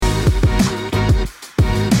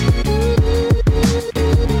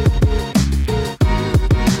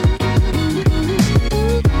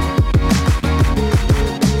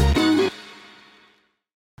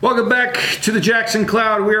to the Jackson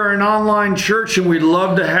Cloud. We are an online church and we'd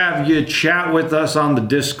love to have you chat with us on the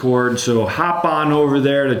Discord. So hop on over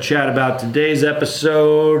there to chat about today's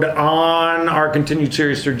episode on our continued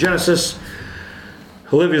series through Genesis.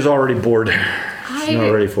 Olivia's already bored. She's not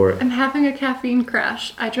ready for it. I'm having a caffeine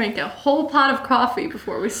crash. I drank a whole pot of coffee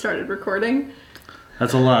before we started recording.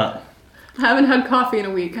 That's a lot. I haven't had coffee in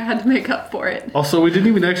a week. I had to make up for it. Also, we didn't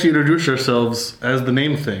even actually introduce ourselves as the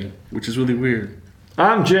name thing, which is really weird.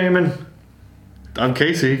 I'm Jamin. I'm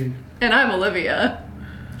Casey. And I'm Olivia.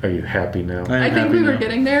 Are you happy now? I think we were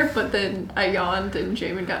getting there, but then I yawned and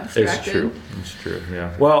Jamin got distracted. It's true,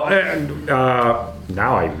 yeah. Well, and,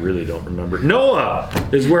 now I really don't remember. Noah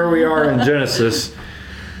is where we are in Genesis.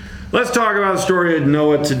 Let's talk about the story of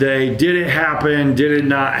Noah today. Did it happen? Did it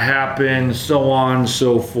not happen? So on,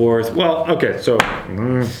 so forth. Well, okay, so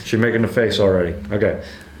she's making the face already. Okay,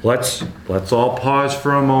 let's all pause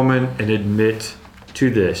for a moment and admit to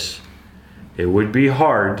this. It would be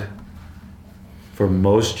hard for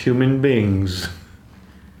most human beings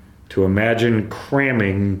to imagine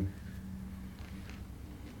cramming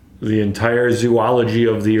the entire zoology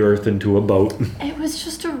of the earth into a boat. It was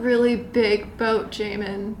just a really big boat,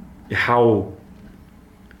 Jamin. How?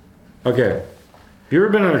 Okay. Have you ever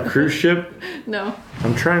been on a cruise ship? No.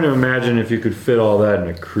 I'm trying to imagine if you could fit all that in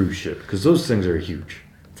a cruise ship, because those things are huge.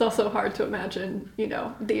 It's also hard to imagine,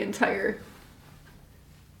 the entire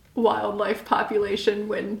wildlife population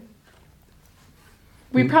when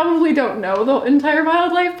we probably don't know the entire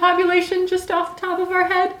wildlife population just off the top of our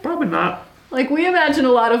head. Probably not. Like, we imagine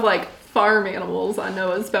a lot of, farm animals on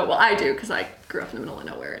Noah's boat. Well, I do, because I grew up in the middle of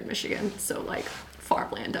nowhere in Michigan, so,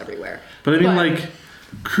 farmland everywhere. But I mean,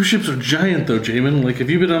 cruise ships are giant, though, Jamin. Have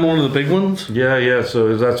you been on one of the big ones? Yeah,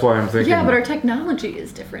 so that's why I'm thinking. Yeah, but our technology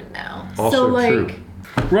is different now. Also true.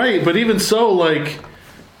 Right, but even so,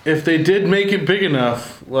 if they did make it big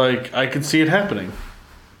enough, I could see it happening.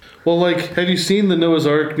 Well, have you seen the Noah's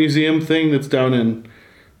Ark Museum thing that's down in,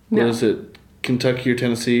 what is it, Kentucky or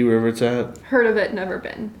Tennessee, wherever it's at? Heard of it, never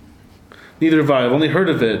been. Neither have I. I've only heard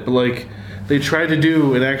of it, but, they tried to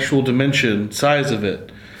do an actual dimension size of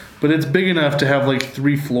it. But it's big enough to have,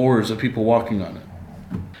 3 floors of people walking on it.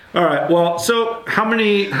 All right, well, so how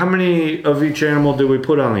many of each animal did we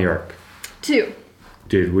put on the ark? 2.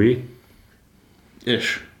 Did we?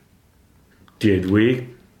 Ish. Did we?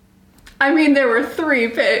 I mean, there were 3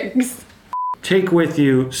 pigs. Take with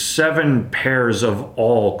you 7 pairs of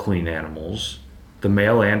all clean animals, the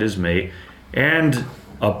male and his mate, and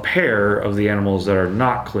a pair of the animals that are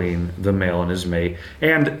not clean, the male and his mate,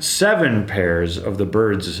 and 7 pairs of the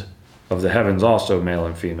birds of the heavens, also male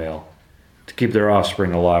and female, to keep their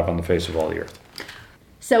offspring alive on the face of all the earth.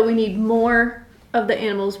 So we need more of the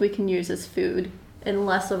animals we can use as food and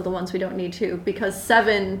less of the ones we don't need to, because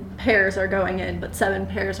 7 pairs are going in, but 7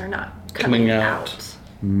 pairs are not coming out.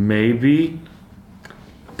 Maybe,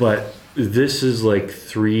 but this is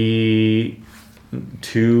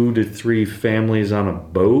 2 to 3 families on a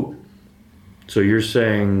boat. So you're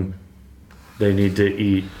saying they need to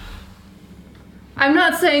eat. I'm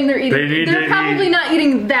not saying they're eating. They're probably not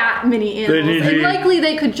eating that many animals. And likely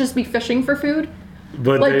they could just be fishing for food.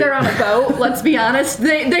 But they're on a boat, let's be honest.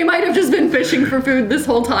 They might have just been fishing for food this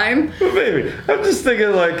whole time. Maybe. I'm just thinking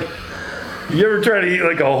you ever try to eat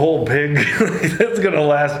a whole pig? That's gonna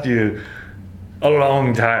last you a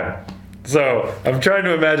long time. So I'm trying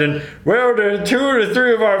to imagine, well, there's 2 or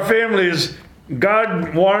 3 of our families,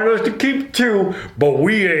 God wanted us to keep 2, but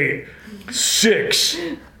we ate 6.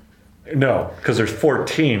 No, because there's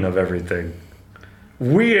 14 of everything.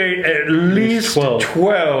 We ate at least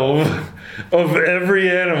 12 of every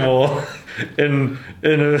animal in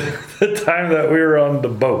the time that we were on the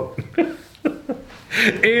boat.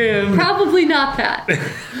 And probably not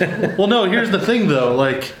that. Well, no, here's the thing, though.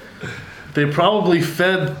 They probably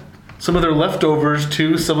fed some of their leftovers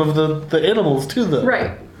to some of the animals, too, though.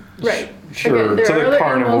 Right. Sure, there to are the other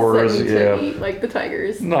carnivores, animals that need to eat, like the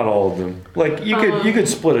tigers. Not all of them. You could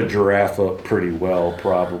split a giraffe up pretty well,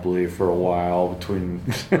 probably, for a while between.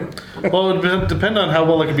 Well, it would depend on how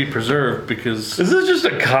well it could be preserved, because. Is this just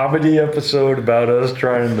a comedy episode about us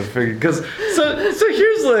trying to figure? Because so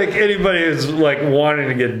here's anybody who's wanting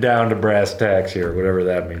to get down to brass tacks here, whatever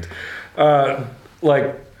that means.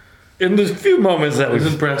 In the few moments that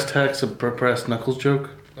isn't brass tacks a brass knuckles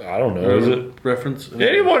joke? I don't know. Is it reference?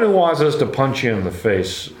 Anyone who wants us to punch you in the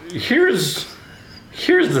face, here's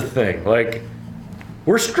the thing.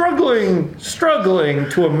 We're struggling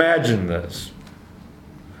to imagine this.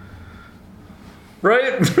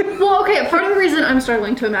 Right? Well, okay, part of the reason I'm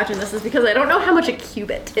struggling to imagine this is because I don't know how much a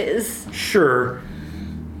cubit is. Sure.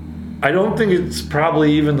 I don't think it's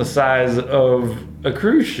probably even the size of a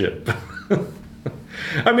cruise ship.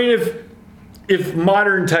 I mean, if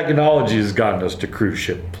modern technology has gotten us to cruise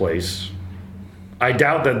ship place, I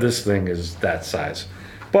doubt that this thing is that size.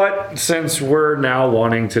 But since we're now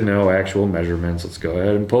wanting to know actual measurements, let's go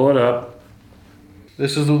ahead and pull it up.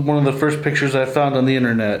 This is one of the first pictures I found on the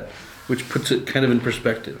internet, which puts it kind of in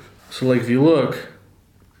perspective. So, like, if you look,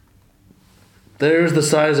 there's the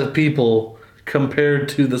size of people compared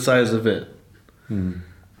to the size of it.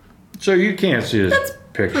 So you can't see this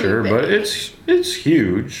picture, but it's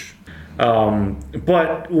huge.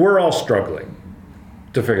 But we're all struggling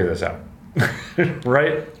to figure this out,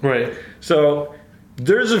 right? Right. So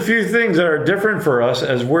there's a few things that are different for us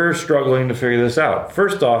as we're struggling to figure this out.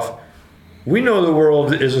 First off, we know the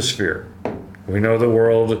world is a sphere. We know the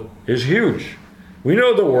world is huge. We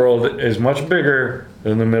know the world is much bigger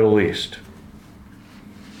than the Middle East.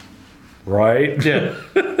 Right? Yeah.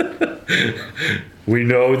 We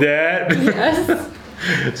know that.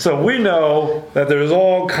 Yes. So we know that there's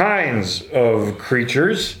all kinds of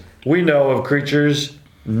creatures. We know of creatures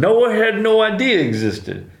Noah had no idea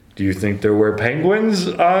existed. Do you think there were penguins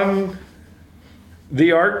on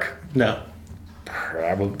the ark? No.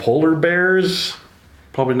 Probably polar bears.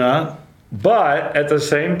 Probably not. But at the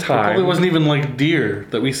same time, Probably wasn't even like deer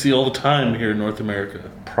that we see all the time here in North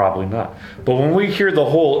America. probably not. But when we hear the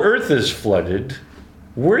whole earth is flooded,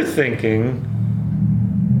 we're thinking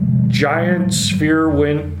giant sphere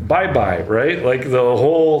went bye-bye, right? Like the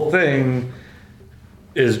whole thing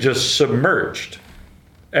is just submerged.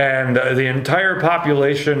 And the entire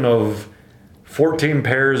population of 14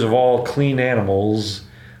 pairs of all clean animals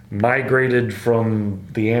migrated from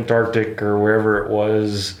the Antarctic or wherever it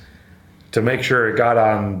was to make sure it got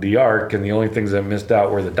on the ark, and the only things that missed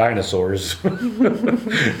out were the dinosaurs.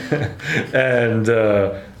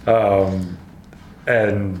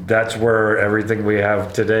 And that's where everything we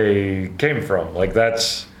have today came from. Like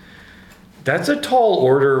that's a tall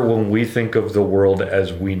order when we think of the world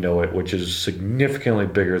as we know it, which is significantly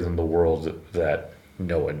bigger than the world that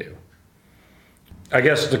Noah knew. I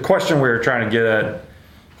guess the question we were trying to get at,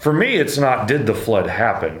 for me, it's not did the flood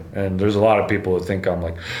happen? And there's a lot of people who think I'm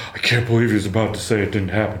like, I can't believe he's about to say it didn't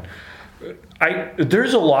happen.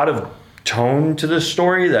 There's a lot of tone to this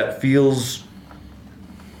story that feels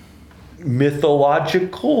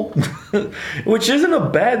mythological, which isn't a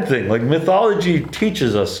bad thing. Like mythology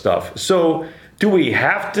teaches us stuff. So do we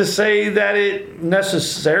have to say that it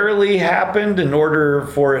necessarily happened in order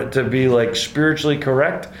for it to be like spiritually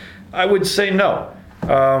correct? I would say no.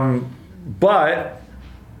 But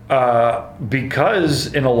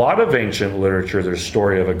because in a lot of ancient literature there's a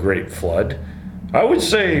story of a great flood, I would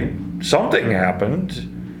say something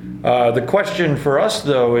happened. The question for us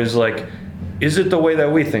though is like, is it the way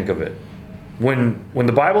that we think of it? When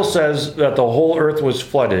the Bible says that the whole earth was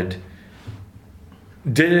flooded,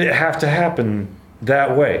 did it have to happen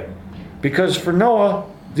that way? Because for Noah,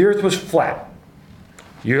 the earth was flat.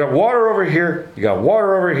 You got water over here, you got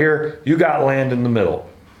water over here, you got land in the middle.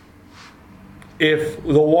 If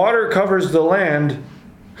the water covers the land,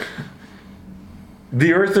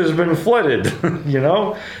 the earth has been flooded, you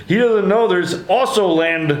know? He doesn't know there's also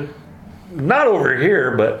land not over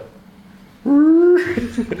here, but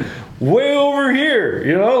way over here,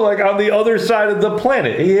 you know, like on the other side of the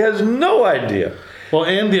planet. He has no idea. Well,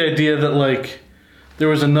 and the idea that like there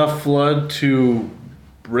was enough flood to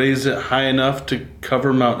raise it high enough to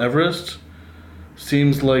cover Mount Everest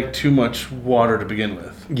seems like too much water to begin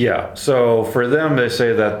with. Yeah, so for them, they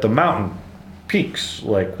say that the mountain peaks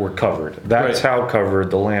like were covered. That's how covered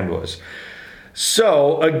the land was.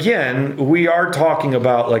 So again, we are talking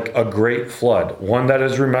about like a great flood, one that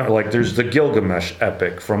is remembered. Like there's the Gilgamesh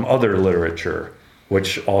epic from other literature,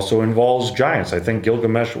 which also involves giants. I think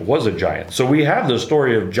Gilgamesh was a giant. So we have the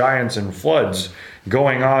story of giants and floods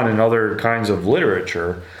going on in other kinds of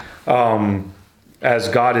literature, as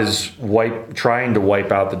God is trying to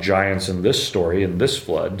wipe out the giants in this story, in this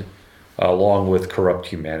flood, along with corrupt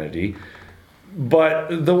humanity.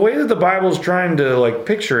 But the way that the Bible is trying to like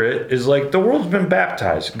picture it is like the world's been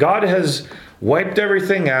baptized. God has wiped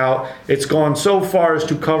everything out. It's gone so far as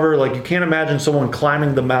to cover, like you can't imagine someone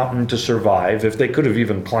climbing the mountain to survive, if they could have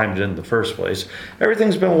even climbed it in the first place.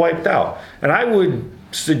 Everything's been wiped out. And I would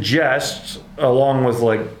suggest, along with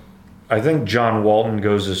like, I think John Walton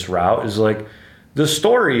goes this route, is like the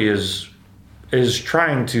story is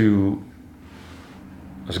trying to,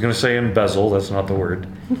 I was going to say embezzle, that's not the word,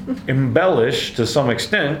 embellish to some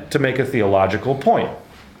extent to make a theological point.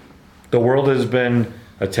 The world has been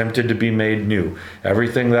attempted to be made new.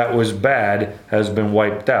 Everything that was bad has been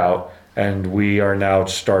wiped out, and we are now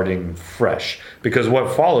starting fresh. Because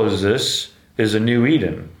what follows this is a new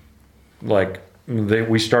Eden. Like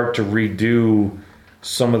we start to redo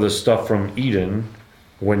some of the stuff from Eden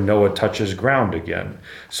when Noah touches ground again.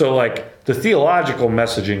 So like the theological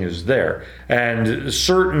messaging is there, and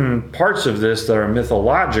certain parts of this that are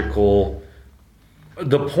mythological,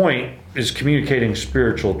 the point is communicating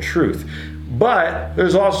spiritual truth. But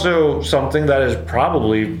there's also something that is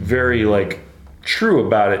probably very like true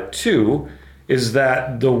about it too, is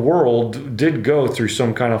that the world did go through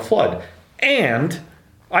some kind of flood. And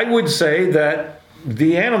I would say that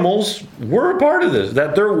the animals were a part of this,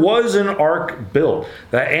 that there was an ark built,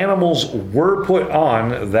 that animals were put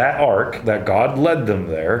on that ark, that God led them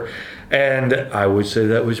there. And I would say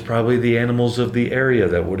that was probably the animals of the area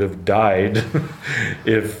that would have died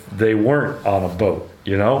if they weren't on a boat,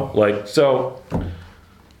 you know? Like, so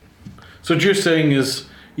what you're saying is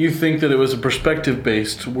you think that it was a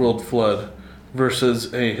perspective-based world flood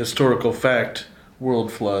versus a historical fact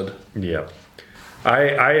world flood. yeah.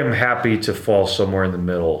 I am happy to fall somewhere in the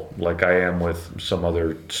middle, like I am with some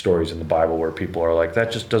other stories in the Bible where people are like,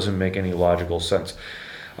 that just doesn't make any logical sense.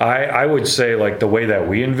 I would say, like, the way that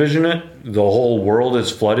we envision it, the whole world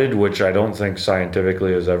is flooded, which I don't think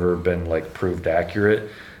scientifically has ever been, like, proved accurate.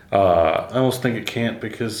 I almost think it can't,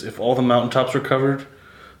 because if all the mountaintops were covered,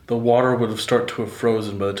 the water would have started to have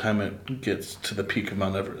frozen by the time it gets to the peak of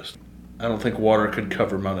Mount Everest. I don't think water could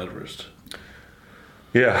cover Mount Everest.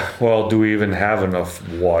 Yeah, well, do we even have enough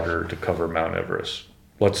water to cover Mount Everest?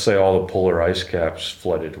 Let's say all the polar ice caps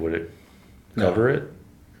flooded. Would it cover it?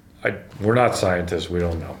 We're not scientists. We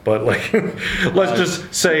don't know. But, like, let's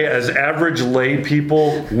just say as average lay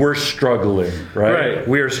people, we're struggling, right?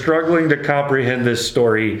 We are struggling to comprehend this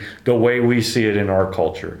story the way we see it in our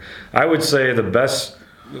culture. I would say the best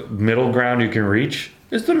middle ground you can reach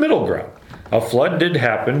is the middle ground. A flood did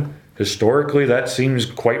happen. Historically, that seems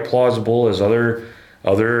quite plausible, as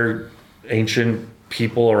other ancient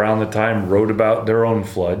people around the time wrote about their own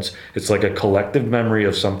floods. It's like a collective memory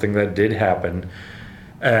of something that did happen.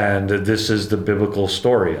 And this is the biblical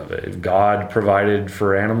story of it. God provided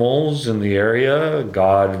for animals in the area.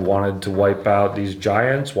 God wanted to wipe out these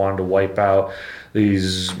giants, wanted to wipe out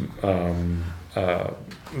these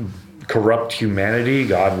corrupt humanity.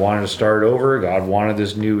 God wanted to start over. God wanted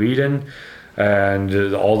this new Eden.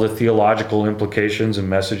 And all the theological implications and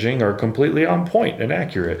messaging are completely on point and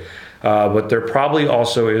accurate. But there probably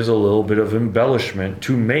also is a little bit of embellishment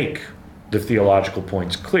to make the theological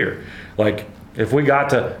points clear. Like, if we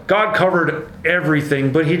got to, God covered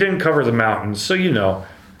everything, but he didn't cover the mountains. So, you know,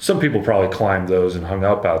 some people probably climbed those and hung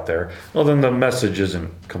up out there. Well, then the message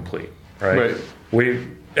isn't complete, right?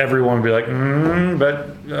 Everyone would be like,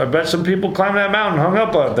 but I bet some people climbed that mountain, hung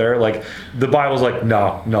up out there. Like, the Bible's like,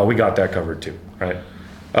 no, we got that covered too, right?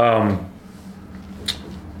 But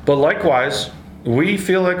likewise, we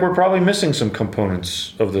feel like we're probably missing some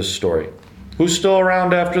components of this story. Who's still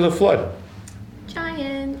around after the flood?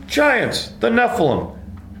 Giants, the Nephilim.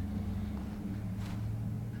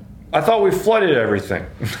 I thought we flooded everything.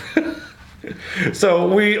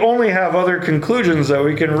 So we only have other conclusions that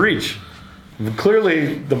we can reach.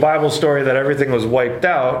 Clearly, the Bible story that everything was wiped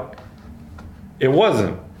out, it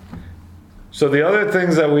wasn't. So the other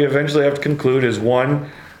things that we eventually have to conclude is,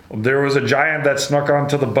 one, there was a giant that snuck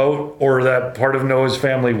onto the boat, or that part of Noah's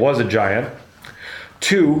family was a giant.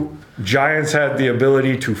 Two, giants had the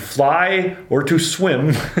ability to fly or to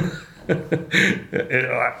swim. I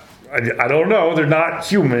don't know. They're not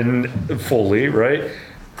human fully, right?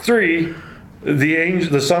 Three,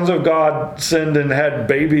 the sons of God sinned and had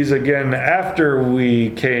babies again after we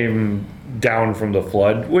came down from the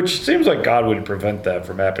flood, which seems like God would prevent that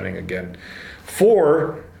from happening again.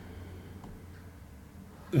 Four,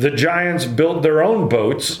 the giants built their own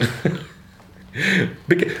boats.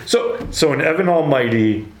 So in Evan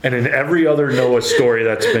Almighty and in every other Noah story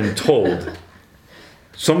that's been told,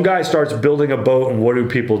 some guy starts building a boat, and what do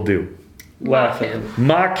people do? Laugh at him.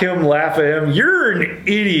 Mock him, laugh at him. You're an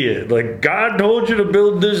idiot. Like, God told you to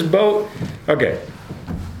build this boat. Okay.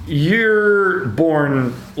 You're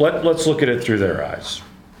born, let's look at it through their eyes.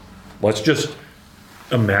 Let's just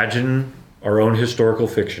imagine our own historical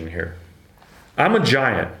fiction here. I'm a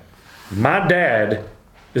giant. My dad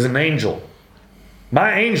is an angel.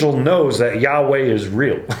 My angel knows that Yahweh is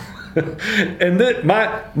real. And that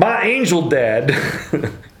my angel dad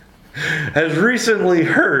has recently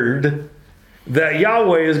heard that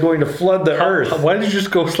Yahweh is going to flood the earth. Why did you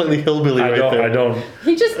just go slightly hillbilly right there? I don't.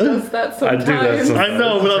 He just does that sometimes. I do that sometimes. I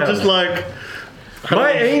know, but I'm just like...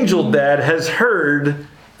 My angel dad has heard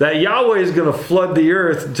that Yahweh is going to flood the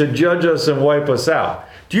earth to judge us and wipe us out.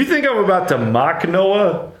 Do you think I'm about to mock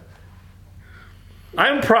Noah?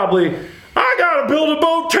 I'm probably... I gotta build a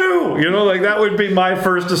boat too. You know, like, that would be my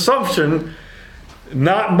first assumption,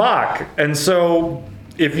 not mock. And so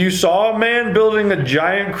if you saw a man building a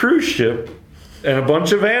giant cruise ship and a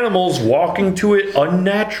bunch of animals walking to it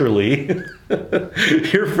unnaturally,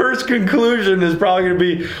 your first conclusion is probably going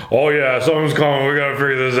to be, oh yeah, something's coming, we got to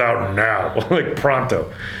figure this out now, like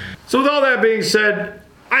pronto. So with all that being said,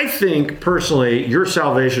 I think personally your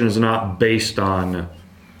salvation is not based on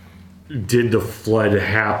did the flood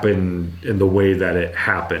happen in the way that it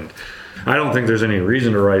happened. I don't think there's any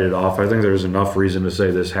reason to write it off. I think there's enough reason to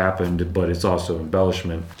say this happened, but it's also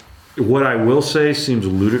embellishment. What I will say seems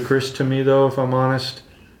ludicrous to me, though, if I'm honest.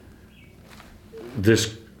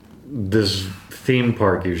 This theme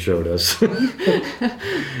park you showed us,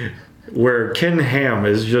 where Ken Ham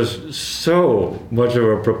is just so much of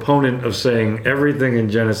a proponent of saying everything in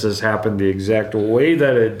Genesis happened the exact way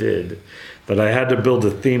that it did, that I had to build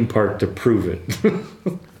a theme park to prove it.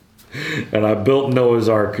 And I built Noah's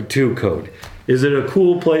Ark 2 code. Is it a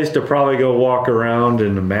cool place to probably go walk around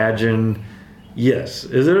and imagine? Yes.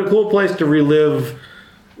 Is it a cool place to relive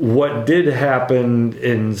what did happen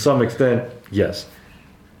in some extent? Yes.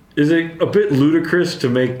 Is it a bit ludicrous to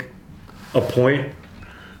make a point?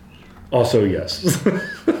 Also, yes.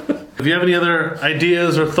 If you have any other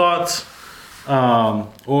ideas or thoughts,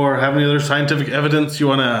 or have any other scientific evidence you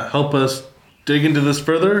want to help us dig into this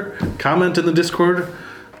further, comment in the Discord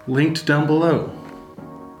linked down below.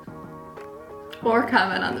 Or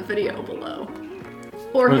comment on the video below.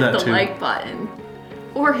 Or hit the like button.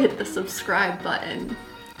 Or hit the subscribe button.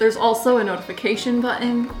 There's also a notification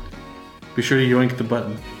button. Be sure to yoink the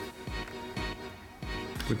button.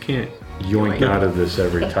 We can't yoink out of this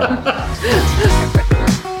every time.